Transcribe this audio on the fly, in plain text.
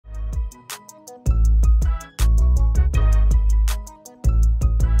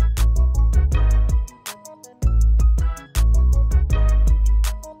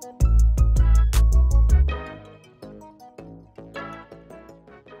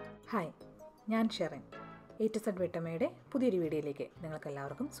Hi, ഞാൻ Sherin. A to Z വീട്ടമ്മയുടെ പുതിയൊരു വീഡിയോയിലേക്ക്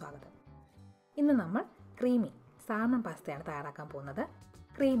നിങ്ങൾക്കെല്ലാവർക്കും സ്വാഗതം. ഇന്ന് നമ്മൾ ക്രീമി സാൽമൺ പാസ്തയാണ് തയ്യാറാക്കാൻ പോകുന്നത്.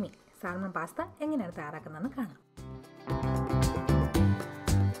 ക്രീമി സാൽമൺ പാസ്ത എങ്ങനെയാണ് തയ്യാറാക്കുന്നതെന്ന് കാണാം.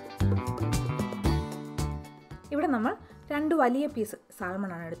 ഇവിടെ നമ്മൾ 2 വലിയ പീസ്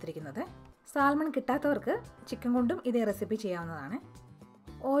സാൽമണാണ് എടുത്തിരിക്കുന്നത്. സാൽമൺ കിട്ടാത്തവർക്ക് ചിക്കൻ കൊണ്ടും ഇതേ റെസിപ്പി ചെയ്യാവുന്നതാണ്.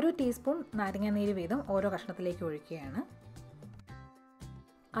 ഓരോ ടീസ്പൂൺ നാരങ്ങാനീര് വീതം ഓരോ കഷ്ണത്തിലേക്ക് ഒഴിക്കുകയാണ്.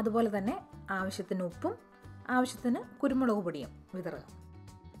 അതുപോലെ തന്നെ ആവശ്യത്തിന് ഉപ്പും ആവശ്യത്തിന് കുരുമുളക് പൊടിയും വിതറുക.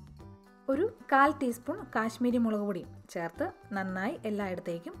 ഒരു 1/4 ടീസ്പൂൺ കാശ്മീരി മുളക് പൊടിയും ചേർത്ത് നന്നായി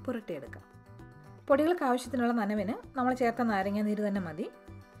എല്ലായിടത്തേക്കും പുരട്ടിയെടുക്കുക. പൊടികൾക്ക് ആവശ്യത്തിനുള്ള നനവിന് നമ്മൾ ചേർത്ത നാരങ്ങാനീര് തന്നെ മതി.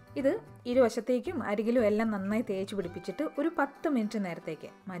 ഇത് ഇരുവശത്തേക്കും അരികിലും എല്ലാം നന്നായി തേച്ച് പിടിപ്പിച്ചിട്ട് ഒരു 10 മിനിറ്റ്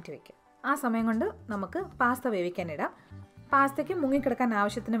നേരത്തേക്ക് മാറ്റിവെക്കുക. ആ സമയം കൊണ്ട് നമുക്ക് പാസ്ത വേവിക്കാനിടാം. പാസ്തയ്ക്ക് മുങ്ങിക്കിടക്കാൻ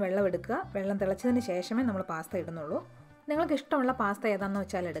ആവശ്യത്തിന് വെള്ളം എടുക്കുക. വെള്ളം തിളച്ചതിന് ശേഷമേ നമ്മൾ പാസ്ത ഇടുന്നുള്ളൂ. നിങ്ങൾക്ക് ഇഷ്ടമുള്ള പാസ്ത ഏതാണെന്ന്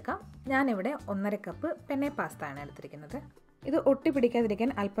വെച്ചാൽ എടുക്കാം. ഞാനിവിടെ 1.5 കപ്പ് പെന്നെ പാസ്ത ആണ് എടുത്തിരിക്കുന്നത്. ഇത് ഒട്ടി പിടിക്കാതിരിക്കാൻ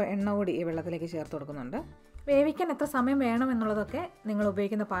അല്പം എണ്ണ കൂടി ഈ വെള്ളത്തിലേക്ക് ചേർത്ത് കൊടുക്കുന്നുണ്ട്. വേവിക്കാൻ എത്ര സമയം വേണം എന്നുള്ളതൊക്കെ നിങ്ങൾ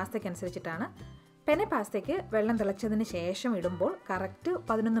ഉപയോഗിക്കുന്ന പാസ്തയ്ക്ക് അനുസരിച്ചിട്ടാണ്. പെന്നെ പാസ്തയ്ക്ക് വെള്ളം തിളച്ചതിന് ശേഷം ഇടുമ്പോൾ കറക്റ്റ്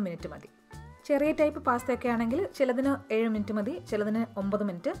 11 മിനിറ്റ് മതി. ചെറിയ ടൈപ്പ് പാസ്തയൊക്കെ ആണെങ്കിൽ ചിലതിന് 7 മിനിറ്റ് മതി, ചിലതിന് 9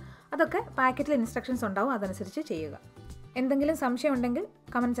 മിനിറ്റ്. അതൊക്കെ പാക്കറ്റിൽ ഇൻസ്ട്രക്ഷൻസ് ഉണ്ടാവും, അതനുസരിച്ച് ചെയ്യുക. എന്തെങ്കിലും സംശയം ഉണ്ടെങ്കിൽ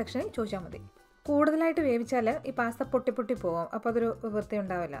കമൻറ്റ് സെക്ഷനിൽ ചോദിച്ചാൽ മതി. കൂടുതലായിട്ട് വേവിച്ചാൽ ഈ പാസ്ത പൊട്ടി പോകും, അപ്പോൾ അതൊരു വൃത്തി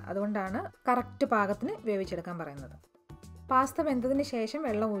ഉണ്ടാവില്ല. അതുകൊണ്ടാണ് കറക്റ്റ് പാകത്തിന് വേവിച്ചെടുക്കാൻ പറയുന്നത്. പാസ്ത വെന്തതിന് ശേഷം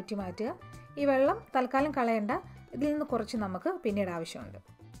വെള്ളം ഊറ്റി മാറ്റുക. ഈ വെള്ളം തൽക്കാലം കളയണ്ട, ഇതിൽ നിന്ന് കുറച്ച് നമുക്ക് പിന്നീട് ആവശ്യമുണ്ട്.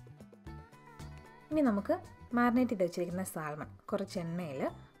 ഇനി നമുക്ക് മാരിനേറ്റ് ചെയ്ത് വെച്ചിരിക്കുന്ന സാൽമൺ കുറച്ച് എണ്ണയിൽ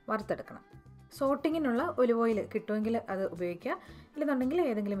വറുത്തെടുക്കണം. സോട്ടിങ്ങിനുള്ള ഒലിവ് ഓയിൽ കിട്ടുമെങ്കിൽ അത് ഉപയോഗിക്കുക, ഇല്ലെന്നുണ്ടെങ്കിൽ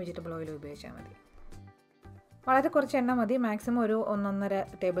ഏതെങ്കിലും വെജിറ്റബിൾ ഓയിൽ ഉപയോഗിച്ചാൽ മതി. വളരെ കുറച്ച് എണ്ണ മതി, മാക്സിമം ഒരു 1.5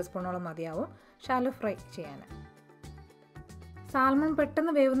 ടേബിൾ സ്പൂണോളം മതിയാവും ഷാലോ ഫ്രൈ ചെയ്യാൻ. സാൽമൺ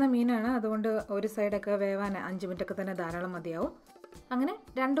പെട്ടെന്ന് വേവുന്ന മീനാണ്, അതുകൊണ്ട് ഒരു സൈഡൊക്കെ വേവാൻ 5 മിനിറ്റൊക്കെ തന്നെ ധാരാളം മതിയാവും. അങ്ങനെ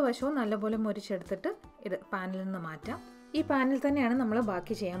 2 വശവും നല്ലപോലെ മുരിച്ചെടുത്തിട്ട് ഇത് പാനിൽ നിന്ന് മാറ്റാം. ഈ പാനിൽ തന്നെയാണ് നമ്മൾ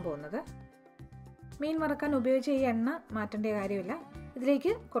ബാക്കി ചെയ്യാൻ പോകുന്നത്. മീൻ വറക്കാൻ ഉപയോഗിച്ച ഈ എണ്ണ മാറ്റേണ്ട കാര്യമില്ല.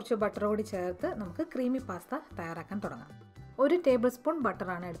 ഇതിലേക്ക് കുറച്ച് ബട്ടർ കൂടി ചേർത്ത് നമുക്ക് ക്രീമി പാസ്ത തയ്യാറാക്കാൻ തുടങ്ങാം. 1 ടേബിൾ സ്പൂൺ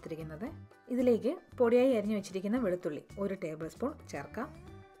ബട്ടറാണ് എടുത്തിരിക്കുന്നത്. ഇതിലേക്ക് പൊടിയായി അരിഞ്ഞു വെച്ചിരിക്കുന്ന വെളുത്തുള്ളി 1 ടേബിൾ സ്പൂൺ ചേർക്കാം.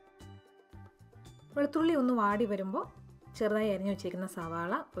 വെളുത്തുള്ളി ഒന്ന് വാടി വരുമ്പോൾ ചെറുതായി അരിഞ്ഞു വെച്ചിരിക്കുന്ന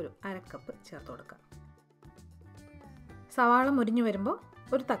സവാള ഒരു 1/2 കപ്പ് ചേർത്ത് കൊടുക്കാം. സവാള മുരിഞ്ഞു വരുമ്പോൾ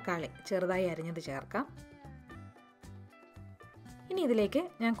ഒരു തക്കാളി ചെറുതായി അരിഞ്ഞത് ചേർക്കാം. ഇനി ഇതിലേക്ക്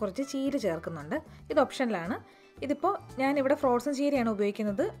ഞാൻ കുറച്ച് ചീര ചേർക്കുന്നുണ്ട്. ഇത് ഓപ്ഷനിലാണ്. ഇതിപ്പോൾ ഞാനിവിടെ ഫ്രോസൺ ചീരയാണ്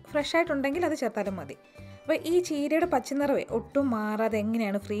ഉപയോഗിക്കുന്നത്. ഫ്രഷ് ആയിട്ടുണ്ടെങ്കിൽ അത് ചേർത്താലും മതി. അപ്പോൾ ഈ ചീരയുടെ പച്ചനിറവേ ഒട്ടും മാറാതെ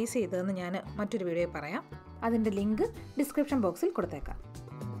എങ്ങനെയാണ് ഫ്രീസ് ചെയ്തതെന്ന് ഞാൻ മറ്റൊരു വീഡിയോയിൽ പറയാം. അതിൻ്റെ ലിങ്ക് ഡിസ്ക്രിപ്ഷൻ ബോക്സിൽ കൊടുത്തേക്കാം.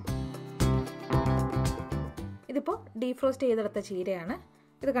 ഇതിപ്പോൾ ഡീഫ്രോസ്റ്റ് ചെയ്തെടുത്ത ചീരയാണ്.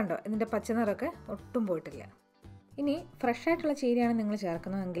 ഇത് കണ്ടോ, ഇതിൻ്റെ പച്ചനിറമൊക്കെ ഒട്ടും പോയിട്ടില്ല. ഇനി ഫ്രഷ് ആയിട്ടുള്ള ചീരയാണ് നിങ്ങൾ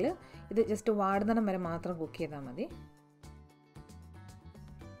ചേർക്കുന്നതെങ്കിൽ ഇത് ജസ്റ്റ് വാടുന്നിടം വരെ മാത്രം കുക്ക് ചെയ്താൽ മതി.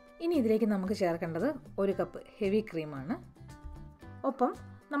 ഇനി ഇതിലേക്ക് നമുക്ക് ചേർക്കേണ്ടത് 1 കപ്പ് ഹെവി ക്രീമാണ്. ഒപ്പം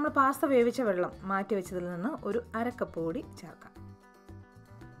നമ്മൾ പാസ്ത വേവിച്ച വെള്ളം മാറ്റി വെച്ചതിൽ നിന്ന് ഒരു 1/2 കപ്പ് കൂടി ചേർക്കാം.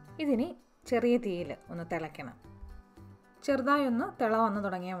 ഇതിനി ചെറിയ തീയിൽ ഒന്ന് തിളയ്ക്കണം. ചെറുതായി ഒന്ന് തിള വന്ന്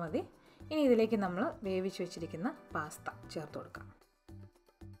തുടങ്ങിയാൽ മതി. ഇനി ഇതിലേക്ക് നമ്മൾ വേവിച്ച് വെച്ചിരിക്കുന്ന പാസ്ത ചേർത്ത് കൊടുക്കാം.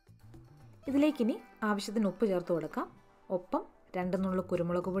 ഇതിലേക്കിനി ആവശ്യത്തിന് ഉപ്പ് ചേർത്ത് കൊടുക്കാം. ഒപ്പം 2 നുള്ളു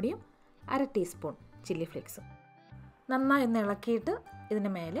കുരുമുളക് പൊടിയും 1/2 ടീസ്പൂൺ ചില്ലി ഫ്ലേക്സും. നന്നായി ഒന്ന് ഇളക്കിയിട്ട്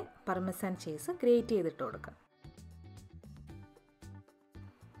ഇതിന് മേലെ പാർമെസാൻ ചീസ് ഗ്രേറ്റ് ചെയ്തിട്ട് കൊടുക്കാം.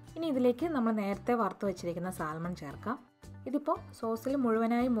 ഇനി ഇതിലേക്ക് നമ്മൾ നേരത്തെ വറുത്ത് വെച്ചിരിക്കുന്ന സാൽമൺ ചേർക്കാം. ഇതിപ്പോൾ സോസിൽ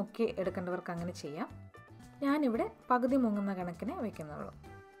മുഴുവനായി മുക്കി എടുക്കേണ്ടവർക്ക് അങ്ങനെ ചെയ്യാം. ഞാനിവിടെ പകുതി മുങ്ങുന്ന കണക്കിന് വയ്ക്കുന്നുള്ളൂ.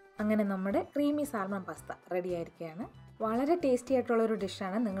 അങ്ങനെ നമ്മുടെ ക്രീമി സാൽമൺ പാസ്ത റെഡി ആയിരിക്കുകയാണ്. വളരെ ടേസ്റ്റി ആയിട്ടുള്ളൊരു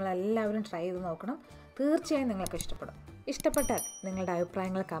ഡിഷാണ്. നിങ്ങളെല്ലാവരും ട്രൈ ചെയ്ത് നോക്കണം. തീർച്ചയായും നിങ്ങൾക്ക് ഇഷ്ടപ്പെടും. ഇഷ്ടപ്പെട്ടാൽ നിങ്ങളുടെ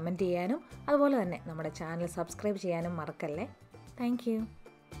അഭിപ്രായങ്ങൾ കമൻറ്റ് ചെയ്യാനും അതുപോലെ തന്നെ നമ്മുടെ ചാനൽ സബ്സ്ക്രൈബ് ചെയ്യാനും മറക്കല്ലേ. താങ്ക്